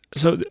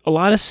 So a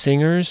lot of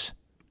singers,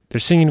 their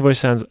singing voice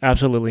sounds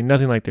absolutely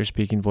nothing like their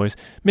speaking voice.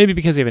 Maybe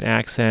because they have an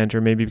accent, or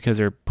maybe because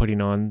they're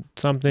putting on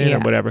something or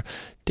whatever.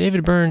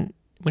 David Byrne,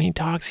 when he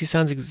talks, he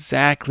sounds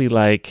exactly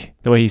like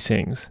the way he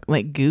sings.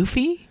 Like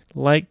goofy?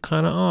 Like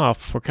kind of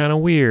off or kind of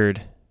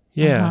weird.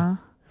 Yeah. Uh-huh.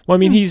 Well, I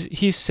mean,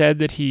 he's said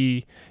that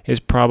he is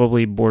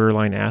probably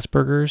borderline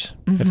Asperger's,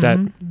 if that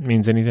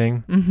means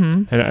anything.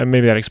 Mm-hmm. And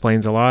maybe that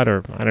explains a lot,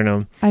 or I don't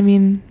know. I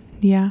mean,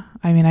 yeah.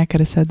 I mean, I could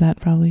have said that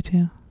probably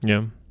too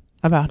Yeah.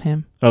 about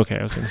him. Okay,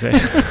 I was going to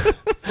say.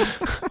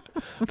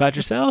 About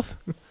yourself?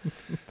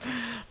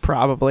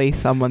 Probably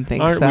someone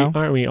thinks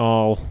Aren't we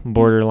all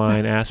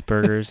borderline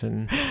Asperger's?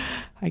 And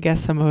I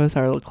guess some of us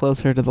are a little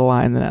closer to the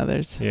line than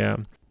others. yeah.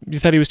 You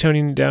thought he was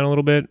toning it down a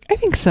little bit? I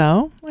think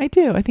so. I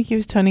do. I think he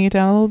was toning it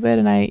down a little bit.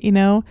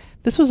 And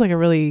this was like a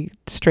really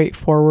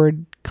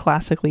straightforward,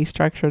 classically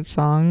structured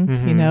song,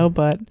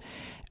 but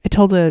it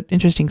told an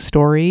interesting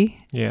story.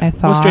 Yeah. I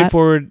thought. Well,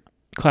 straightforward,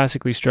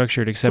 classically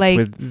structured, except Like-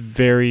 with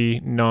very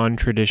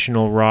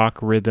non-traditional rock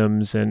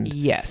rhythms and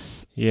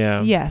Yes.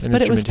 yeah. Yes, and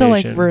but it was still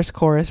like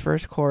instrumentation.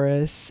 verse,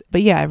 chorus.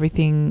 But yeah,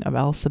 everything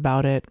else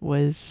about it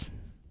was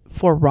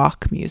for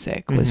rock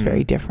music was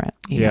very different.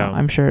 You know,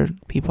 I'm sure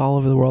people all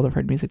over the world have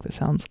heard music that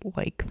sounds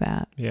like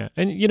that. Yeah.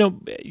 And,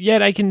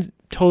 yet I can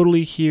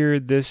totally hear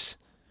this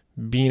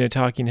being a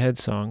Talking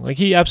Heads song. Like,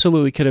 he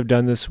absolutely could have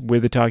done this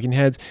with the Talking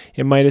Heads.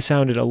 It might have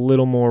sounded a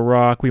little more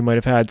rock. We might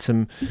have had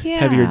some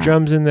heavier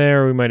drums in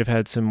there. Or we might have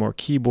had some more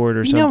keyboard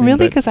or something. No,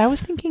 really, because I was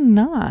thinking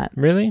not.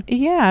 Really?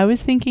 Yeah, I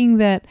was thinking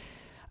that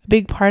a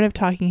big part of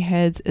Talking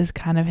Heads is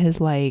kind of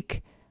his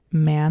like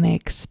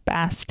manic,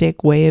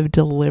 spastic way of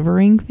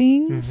delivering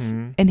things.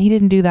 And he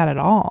didn't do that at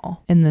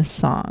all in this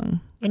song.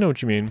 I know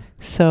what you mean.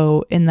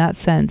 So in that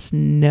sense,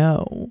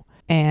 no.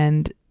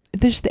 And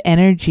there's the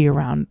energy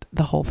around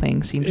the whole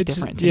thing seemed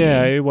different to me.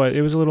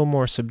 It was a little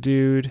more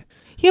subdued.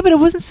 Yeah, but it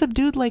wasn't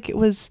subdued like it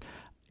was.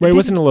 Right, it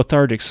wasn't a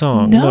lethargic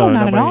song. No,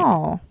 not at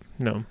all.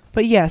 No.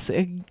 But yes,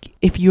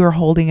 if you are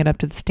holding it up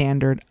to the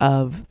standard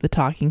of the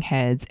Talking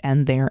Heads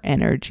and their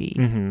energy,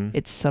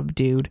 it's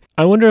subdued.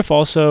 I wonder if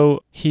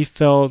also he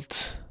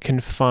felt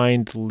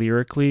confined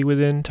lyrically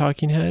within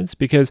Talking Heads,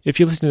 because if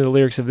you listen to the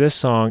lyrics of this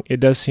song, it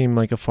does seem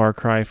like a far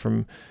cry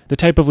from the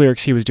type of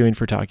lyrics he was doing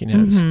for Talking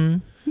Heads.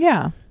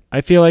 Yeah.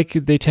 I feel like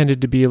they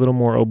tended to be a little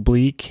more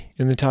oblique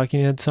in the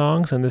Talking Heads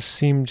songs, and this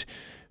seemed,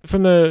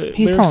 from the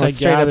He's lyrics telling a I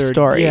straight up gathered,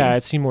 story. yeah,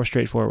 it seemed more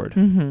straightforward.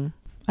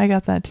 I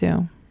got that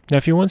too. Now,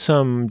 if you want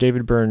some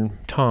David Byrne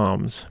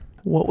toms,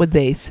 What would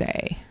they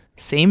say?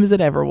 Same as it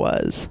ever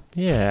was.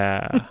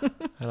 yeah,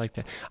 I like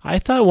that. I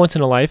thought Once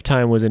in a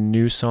Lifetime was a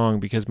new song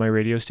because my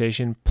radio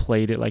station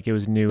played it like it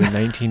was new in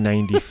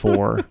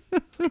 1994.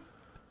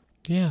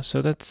 Yeah,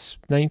 so that's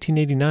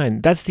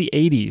 1989. That's the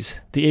 80s.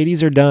 The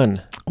 80s are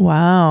done.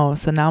 Wow.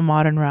 So now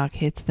modern rock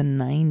hits the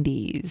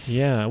 90s.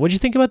 Yeah. What'd you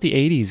think about the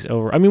 80s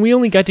over? I mean, we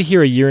only got to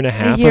hear a year and a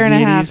half A year of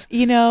and the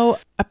a 80s.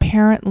 half.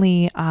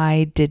 Apparently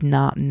I did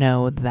not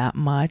know that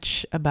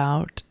much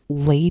about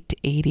late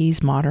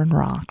 80s modern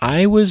rock.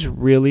 I was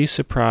really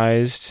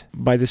surprised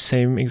by the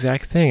same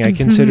exact thing. I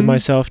considered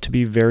myself to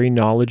be very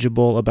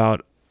knowledgeable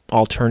about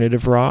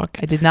alternative rock.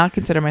 I did not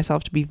consider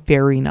myself to be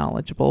very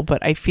knowledgeable,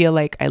 but I feel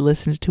like I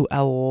listened to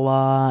a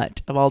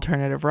lot of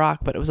alternative rock,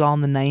 but it was all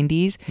in the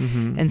 90s.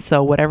 And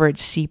so whatever it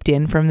seeped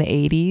in from the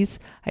 80s,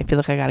 I feel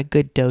like I got a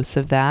good dose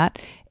of that.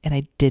 And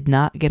I did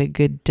not get a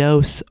good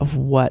dose of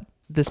what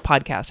this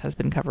podcast has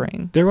been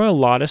covering. There were a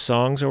lot of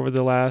songs over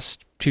the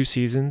last 2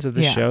 seasons of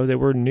the show that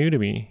were new to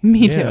me.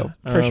 Me too,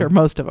 for sure.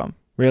 Most of them.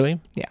 Really?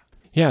 Yeah.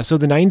 Yeah, so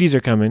the 90s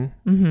are coming.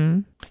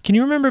 Can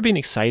you remember being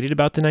excited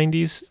about the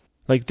 90s?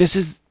 Like, this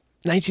is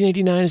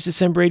 1989, it's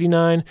December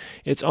 89,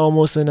 it's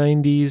almost the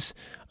 90s.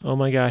 Oh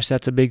my gosh,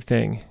 that's a big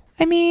thing.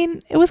 I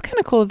mean, it was kind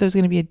of cool that there was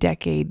going to be a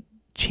decade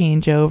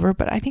changeover,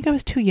 but I think I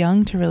was too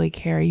young to really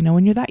care.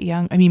 When you're that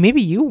young, I mean,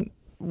 maybe you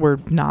were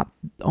not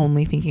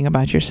only thinking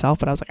about yourself,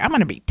 but I was like, I'm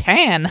going to be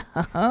 10.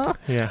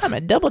 Yeah. I'm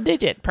a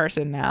double-digit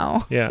person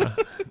now. Yeah.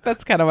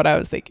 That's kind of what I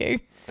was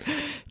thinking.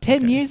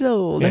 10 years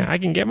old. Yeah, I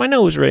can get my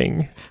nose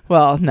ring.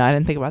 Well, no, I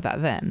didn't think about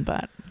that then,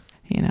 but,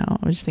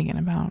 I was just thinking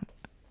about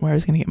where I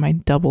was going to get my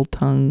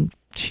double-tongue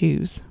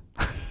shoes.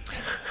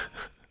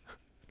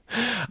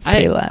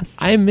 Pay less.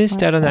 I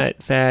missed out on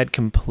that fad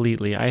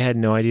completely. I had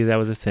no idea that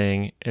was a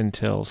thing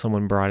until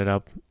someone brought it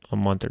up a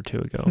month or 2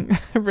 ago.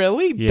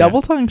 Really? Yeah.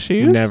 Double-tongue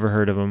shoes? Never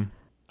heard of them.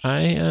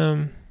 I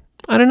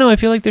don't know. I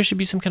feel like there should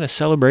be some kind of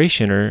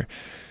celebration or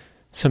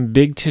some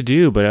big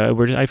to-do, but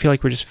I feel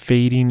like we're just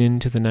fading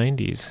into the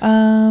 90s.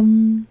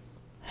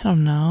 I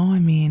don't know. I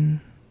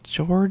mean,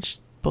 George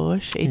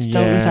Bush,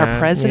 H.W. is our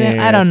president.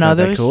 Yeah, I don't it's know. not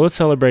that cool. Let's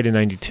celebrate in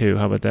 92.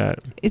 How about that?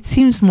 It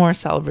seems more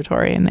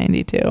celebratory in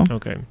 92.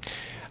 Okay.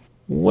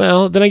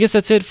 Well, then I guess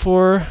that's it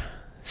for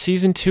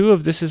season 2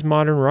 of This Is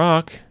Modern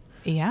Rock.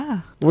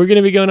 Yeah. We're going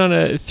to be going on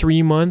a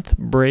 3-month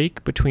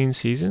break between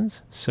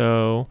seasons.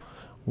 So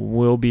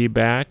we'll be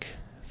back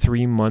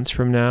 3 months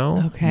from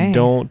now. Okay.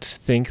 Don't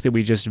think that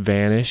we just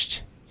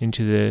vanished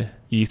into the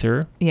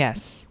ether.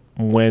 Yes.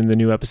 When the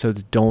new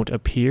episodes don't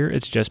appear,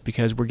 it's just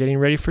because we're getting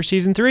ready for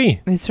season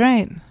 3. That's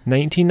right.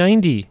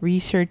 1990.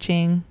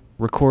 Researching.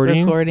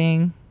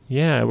 Recording.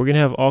 Yeah, we're going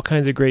to have all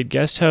kinds of great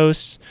guest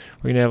hosts.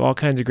 We're going to have all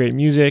kinds of great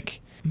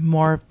music.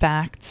 More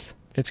facts.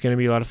 It's going to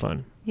be a lot of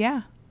fun.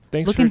 Yeah.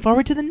 Thanks Looking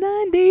forward to the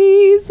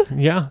 90s.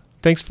 Yeah.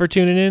 Thanks for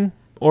tuning in.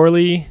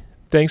 Orly,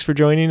 thanks for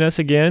joining us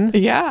again.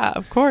 Yeah,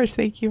 of course.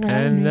 Thank you for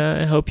having And me.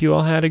 I hope you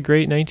all had a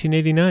great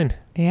 1989.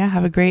 Yeah,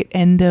 have a great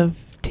end of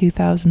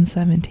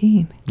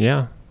 2017.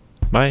 Yeah.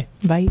 Bye.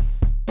 Bye.